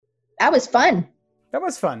That was fun. That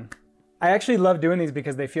was fun. I actually love doing these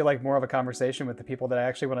because they feel like more of a conversation with the people that I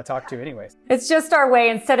actually want to talk to anyways. It's just our way.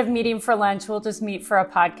 Instead of meeting for lunch, we'll just meet for a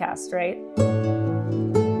podcast, right?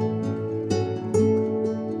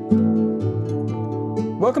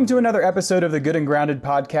 Welcome to another episode of the Good and Grounded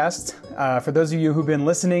podcast. For those of you who've been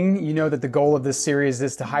listening, you know that the goal of this series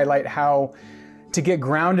is to highlight how to get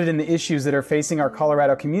grounded in the issues that are facing our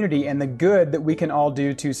Colorado community and the good that we can all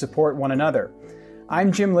do to support one another.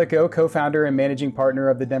 I'm Jim Licko, co-founder and managing partner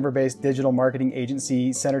of the Denver-based digital marketing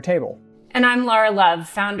agency Center Table. And I'm Laura Love,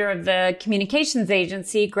 founder of the communications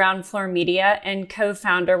agency Ground Floor Media and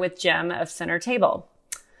co-founder with Jim of Center Table.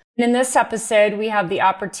 And in this episode, we have the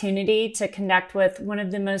opportunity to connect with one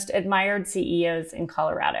of the most admired CEOs in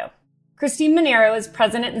Colorado. Christine Monero is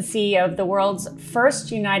president and CEO of the world's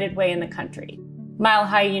first United Way in the country. Mile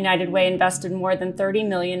High United Way invested more than $30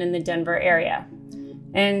 million in the Denver area.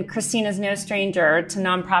 And Christine is no stranger to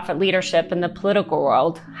nonprofit leadership in the political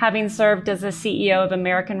world, having served as the CEO of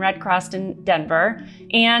American Red Cross in Denver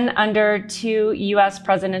and under 2 U.S.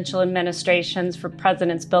 presidential administrations for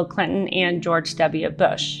Presidents Bill Clinton and George W.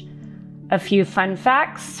 Bush. A few fun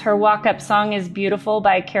facts: her walk-up song is Beautiful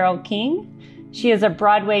by Carole King. She is a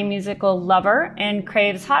Broadway musical lover and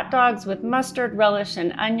craves hot dogs with mustard, relish,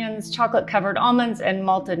 and onions, chocolate-covered almonds, and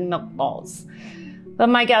malted milk balls. But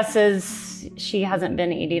my guess is she hasn't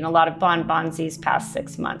been eating a lot of bonbons these past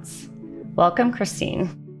 6 months. Welcome, Christine.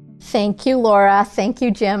 Thank you, Laura. Thank you,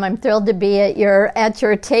 Jim. I'm thrilled to be at your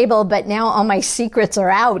table, but now all my secrets are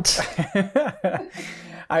out.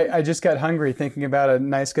 I just got hungry thinking about a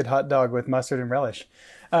nice, good hot dog with mustard and relish.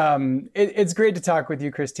 It's great to talk with you,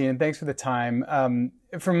 Christine, and thanks for the time.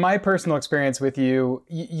 From my personal experience with you,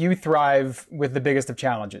 you thrive with the biggest of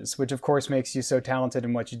challenges, which of course makes you so talented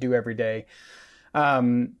in what you do every day.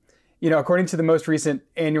 According to the most recent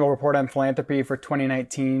annual report on philanthropy for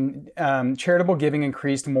 2019, charitable giving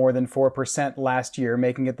increased more than 4% last year,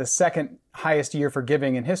 making it the second highest year for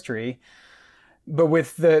giving in history. But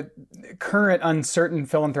with the current uncertain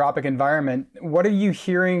philanthropic environment, what are you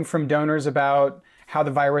hearing from donors about how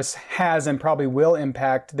the virus has and probably will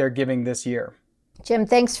impact their giving this year? Jim,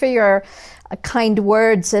 thanks for your kind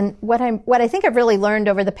words. And what I think I've really learned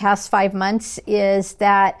over the past 5 months is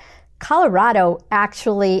that Colorado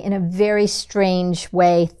actually, in a very strange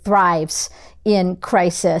way, thrives in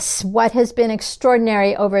crisis. What has been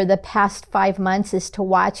extraordinary over the past 5 months is to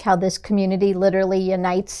watch how this community literally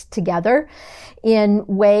unites together in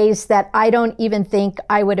ways that I don't even think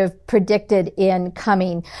I would have predicted in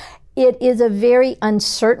coming. It is a very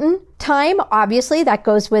uncertain time. Obviously, that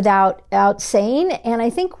goes without saying. And I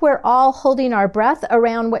think we're all holding our breath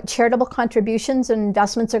around what charitable contributions and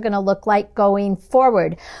investments are going to look like going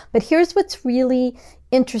forward. But here's what's really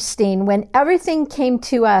interesting. When everything came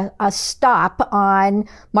to a stop on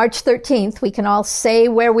March 13th, we can all say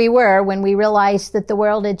where we were when we realized that the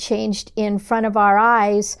world had changed in front of our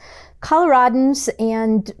eyes. Coloradans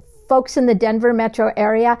and folks in the Denver metro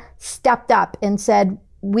area stepped up and said,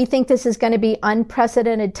 we think this is going to be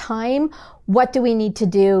unprecedented time. What do we need to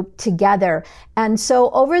do together? And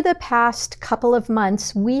so over the past couple of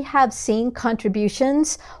months, we have seen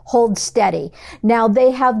contributions hold steady. Now,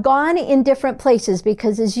 they have gone in different places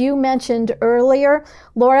because, as you mentioned earlier,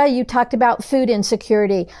 Laura, you talked about food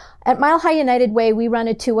insecurity. At Mile High United Way, we run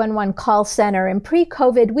a 211 call center. And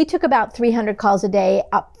pre-COVID, we took about 300 calls a day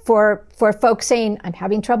up for folks saying, I'm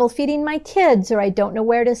having trouble feeding my kids, or I don't know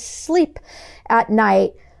where to sleep at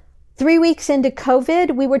night. 3 weeks into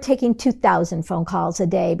COVID, we were taking 2,000 phone calls a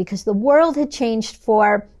day because the world had changed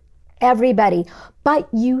for everybody. But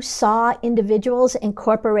you saw individuals and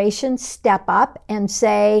corporations step up and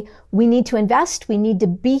say, we need to invest, we need to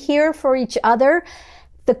be here for each other.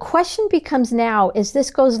 The question becomes now, as this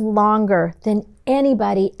goes longer than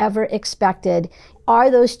anybody ever expected, are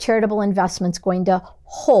those charitable investments going to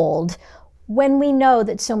hold? When we know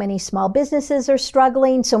that so many small businesses are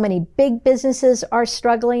struggling, so many big businesses are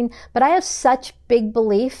struggling, but I have such big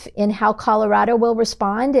belief in how Colorado will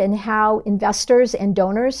respond and how investors and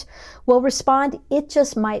donors will respond. It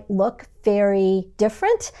just might look very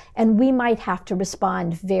different, and we might have to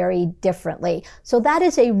respond very differently. So that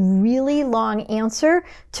is a really long answer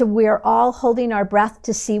to we're all holding our breath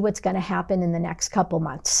to see what's going to happen in the next couple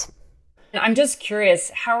months. I'm just curious,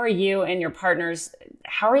 how are you and your partners,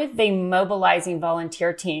 how are they mobilizing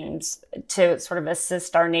volunteer teams to sort of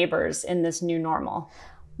assist our neighbors in this new normal?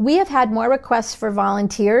 We have had more requests for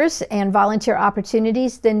volunteers and volunteer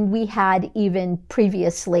opportunities than we had even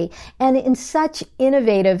previously, and in such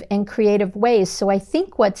innovative and creative ways. So I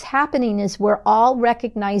think what's happening is we're all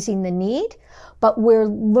recognizing the need, but we're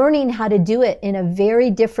learning how to do it in a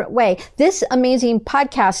very different way. This amazing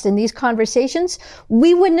podcast and these conversations,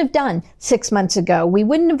 we wouldn't have done 6 months ago. We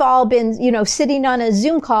wouldn't have all been, sitting on a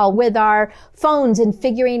Zoom call with our phones and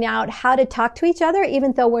figuring out how to talk to each other,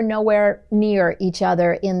 even though we're nowhere near each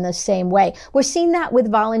other in the same way. We're seeing that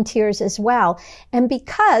with volunteers as well. And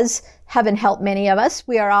because heaven help many of us,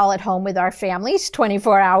 we are all at home with our families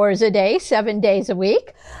 24 hours a day, 7 days a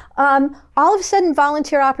week. All of a sudden,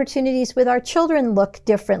 volunteer opportunities with our children look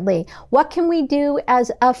differently. What can we do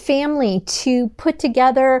as a family to put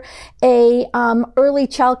together a early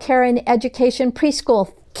childcare and education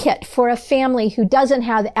preschool kit for a family who doesn't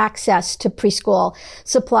have access to preschool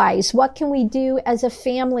supplies? What can we do as a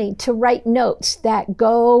family to write notes that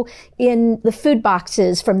go in the food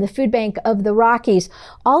boxes from the food bank of the Rockies?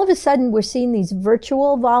 All of a sudden, we're seeing these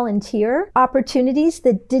virtual volunteer opportunities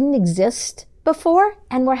that didn't exist before,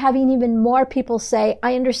 and we're having even more people say,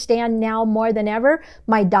 I understand now more than ever,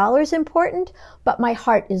 my dollar's important, but my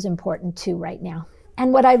heart is important too right now.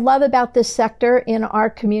 And what I love about this sector in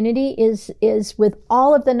our community is with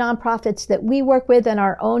all of the nonprofits that we work with and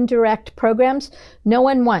our own direct programs, no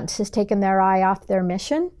one once has taken their eye off their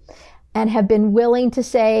mission and have been willing to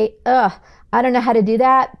say, I don't know how to do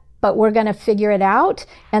that, but we're going to figure it out.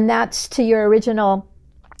 And that's to your original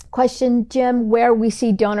question, Jim, where we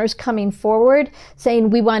see donors coming forward saying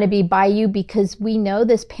we want to be by you because we know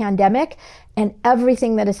this pandemic and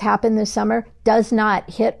everything that has happened this summer does not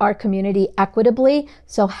hit our community equitably.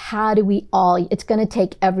 So how do we all, it's going to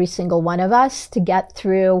take every single one of us to get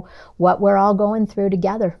through what we're all going through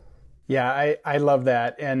together. Yeah, I love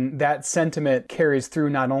that. And that sentiment carries through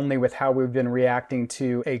not only with how we've been reacting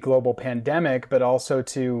to a global pandemic, but also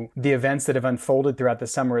to the events that have unfolded throughout the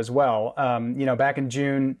summer as well. Back in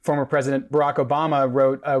June, former President Barack Obama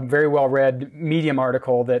wrote a very well-read Medium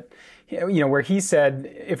article that where he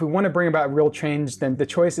said, if we want to bring about real change, then the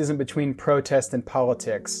choice isn't between protest and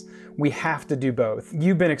politics. We have to do both.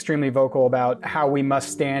 You've been extremely vocal about how we must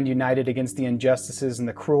stand united against the injustices and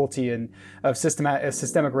the cruelty of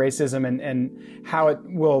systemic racism and how it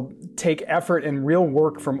will take effort and real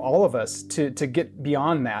work from all of us to get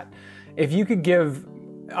beyond that. If you could give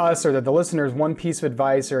us or the listeners one piece of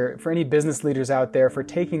advice, or for any business leaders out there for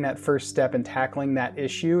taking that first step and tackling that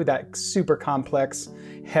issue, that super complex,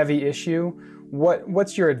 heavy issue,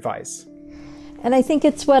 what's your advice? And I think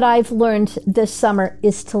it's what I've learned this summer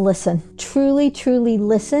is to listen. Truly, truly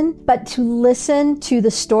listen, but to listen to the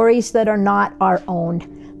stories that are not our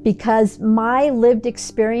own. Because my lived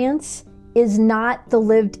experience is not the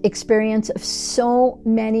lived experience of so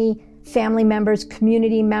many family members,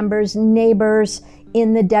 community members, neighbors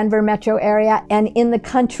in the Denver metro area and in the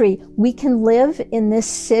country. We can live in this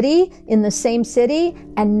city, in the same city,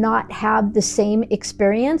 and not have the same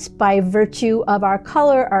experience by virtue of our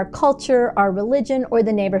color, our culture, our religion, or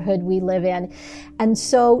the neighborhood we live in. And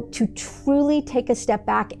so to truly take a step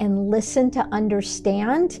back and listen to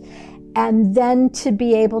understand, and then to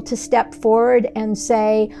be able to step forward and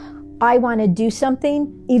say, I want to do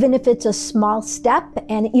something, even if it's a small step,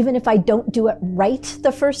 and even if I don't do it right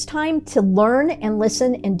the first time, to learn and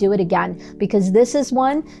listen and do it again. Because this is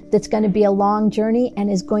one that's going to be a long journey and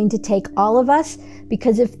is going to take all of us.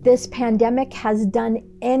 Because if this pandemic has done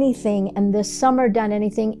anything, and this summer done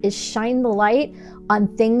anything, is shine the light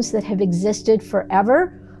on things that have existed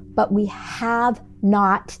forever, but we have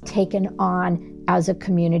not taken on as a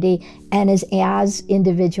community and as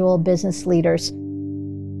individual business leaders.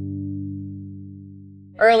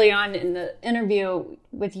 Early on in the interview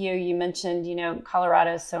with you, you mentioned,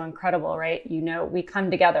 Colorado is so incredible, right? We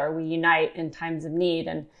come together, we unite in times of need.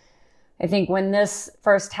 And I think when this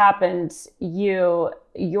first happened,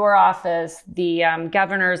 your office, the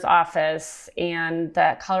governor's office, and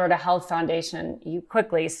the Colorado Health Foundation, you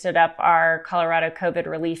quickly stood up our Colorado COVID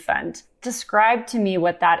Relief Fund. Describe to me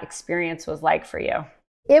what that experience was like for you.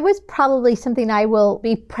 It was probably something I will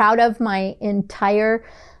be proud of my entire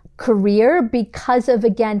career because of,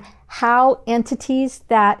 again, how entities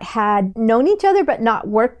that had known each other but not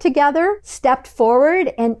worked together stepped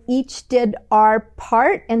forward and each did our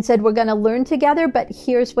part and said, we're going to learn together, but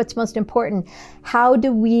here's what's most important. How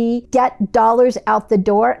do we get dollars out the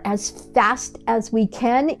door as fast as we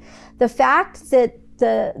can? The fact that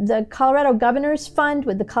the Colorado Governor's Fund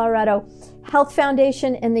with the Colorado Health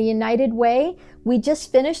Foundation and the United Way, we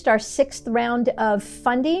just finished our 6th round of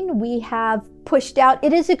funding. We have pushed out,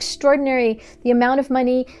 it is extraordinary the amount of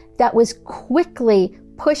money that was quickly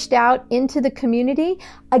pushed out into the community,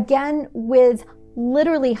 again, with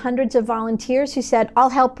literally hundreds of volunteers who said, I'll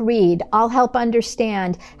help read, I'll help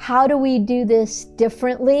understand. How do we do this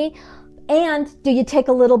differently? And do you take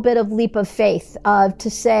a little bit of leap of faith to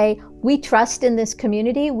say, We trust in this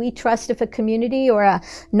community. We trust if a community or a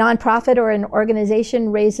nonprofit or an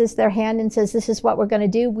organization raises their hand and says, this is what we're going to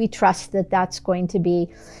do. We trust that that's going to be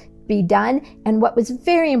done. And what was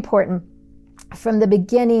very important from the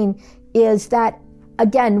beginning is that,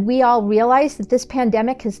 again, we all realize that this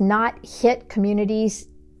pandemic has not hit communities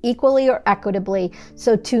equally or equitably.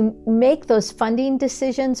 So to make those funding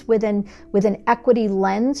decisions with an equity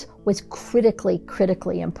lens was critically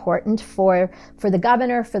important for the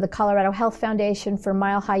governor, for the Colorado Health Foundation, for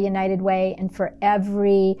Mile High United Way, and for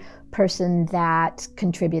every person that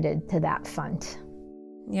contributed to that fund.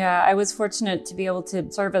 Yeah, I was fortunate to be able to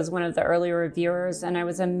serve as one of the early reviewers, and I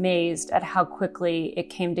was amazed at how quickly it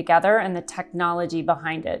came together and the technology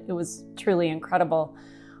behind it. It was truly incredible.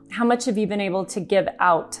 How much have you been able to give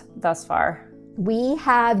out thus far? We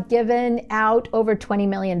have given out over $20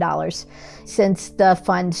 million since the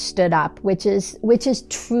fund stood up, which is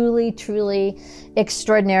truly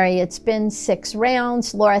extraordinary. It's been 6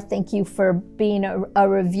 rounds. Laura, thank you for being a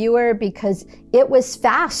reviewer, because it was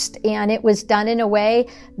fast and it was done in a way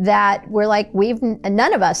that we're like,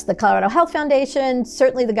 none of us, the Colorado Health Foundation,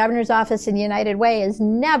 certainly the governor's office and United Way, has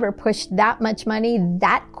never pushed that much money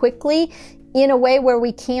that quickly in a way where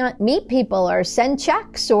we can't meet people or send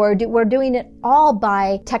checks we're doing it all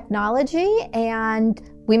by technology, and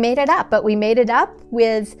we made it up. But we made it up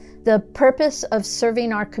with the purpose of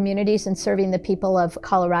serving our communities and serving the people of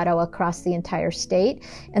Colorado across the entire state.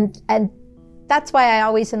 And that's why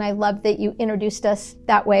I love that you introduced us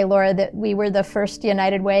that way, Laura, that we were the first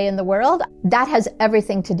United Way in the world. That has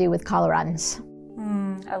everything to do with Coloradans.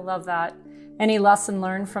 I love that. Any lesson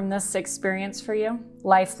learned from this experience for you?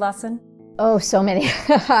 Life lesson? Oh, so many,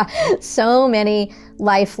 so many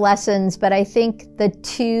life lessons. But I think the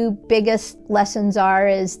 2 biggest lessons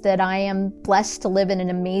is that I am blessed to live in an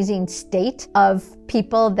amazing state of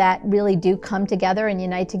people that really do come together and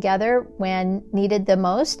unite together when needed the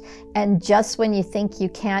most. And just when you think you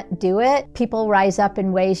can't do it, people rise up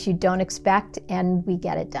in ways you don't expect, and we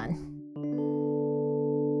get it done.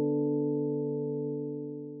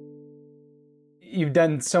 You've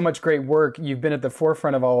done so much great work. You've been at the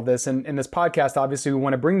forefront of all of this. And in this podcast, obviously, we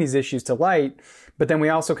want to bring these issues to light, but then we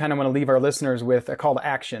also kind of want to leave our listeners with a call to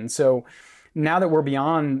action. So now that we're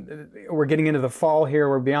getting into the fall here,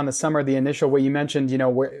 we're beyond the summer, the initial, what you mentioned,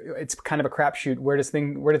 it's kind of a crapshoot. Where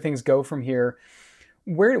do things go from here?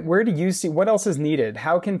 Where do you see, what else is needed?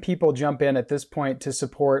 How can people jump in at this point to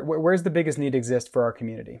support? Where's the biggest need exist for our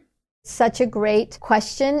community? Such a great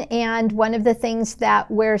question. And one of the things that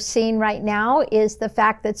we're seeing right now is the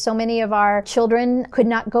fact that so many of our children could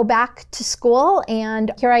not go back to school.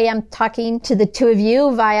 And here I am talking to the 2 of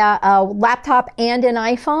you via a laptop and an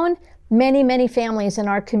iPhone. Many families in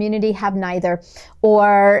our community have neither,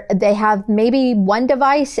 or they have maybe 1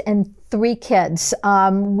 device and 3 kids.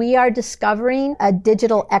 We are discovering a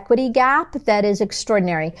digital equity gap that is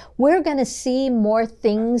extraordinary. We're going to see more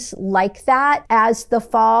things like that as the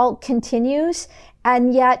fall continues.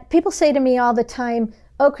 And yet people say to me all the time,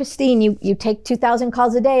 oh, Christine, you take 2,000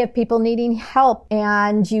 calls a day of people needing help,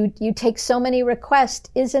 and you take so many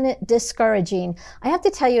requests. Isn't it discouraging? I have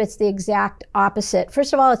to tell you, it's the exact opposite.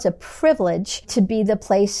 First of all, it's a privilege to be the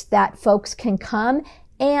place that folks can come.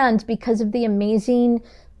 And because of the amazing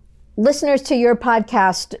listeners to your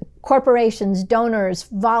podcast, corporations, donors,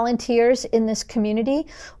 volunteers in this community,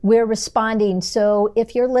 we're responding. So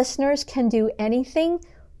if your listeners can do anything,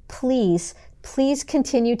 please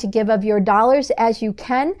continue to give of your dollars as you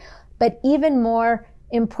can, but even more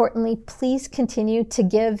importantly, please continue to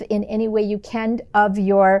give in any way you can of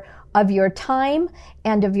your time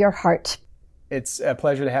and of your heart. It's a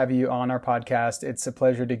pleasure to have you on our podcast. It's a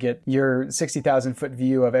pleasure to get your 60,000-foot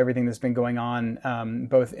view of everything that's been going on,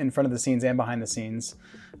 both in front of the scenes and behind the scenes.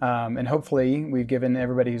 And hopefully we've given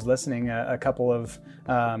everybody who's listening a couple of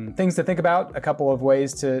things to think about, a couple of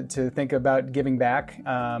ways to think about giving back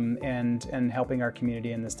and helping our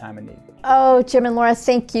community in this time of need. Oh, Jim and Laura,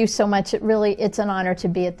 thank you so much. It's an honor to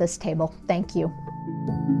be at this table. Thank you.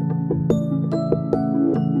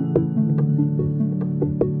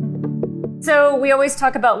 So we always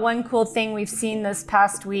talk about one cool thing we've seen this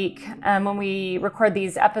past week when we record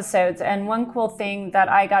these episodes. And one cool thing that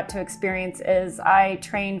I got to experience is I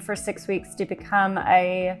trained for 6 weeks to become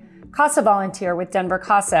a CASA volunteer with Denver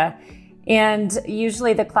CASA. And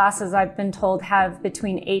usually the classes, I've been told, have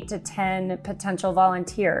between 8 to 10 potential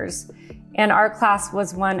volunteers. And our class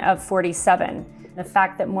was one of 47. The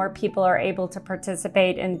fact that more people are able to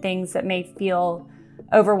participate in things that may feel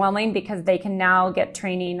overwhelming because they can now get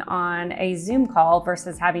training on a Zoom call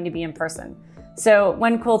versus having to be in person. So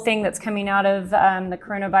one cool thing that's coming out of the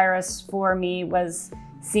coronavirus for me was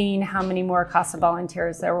seeing how many more CASA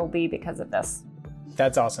volunteers there will be because of this.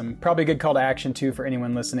 That's awesome. Probably a good call to action too for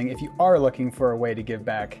anyone listening. If you are looking for a way to give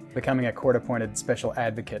back, becoming a court-appointed special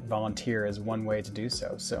advocate volunteer is one way to do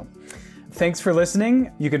so. So thanks for listening.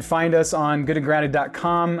 You can find us on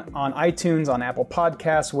goodandgrounded.com, on iTunes, on Apple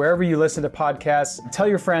Podcasts, wherever you listen to podcasts. Tell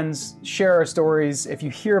your friends, share our stories. If you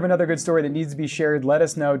hear of another good story that needs to be shared, let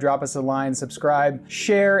us know, drop us a line, subscribe,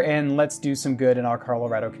 share, and let's do some good in our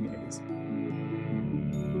Colorado communities.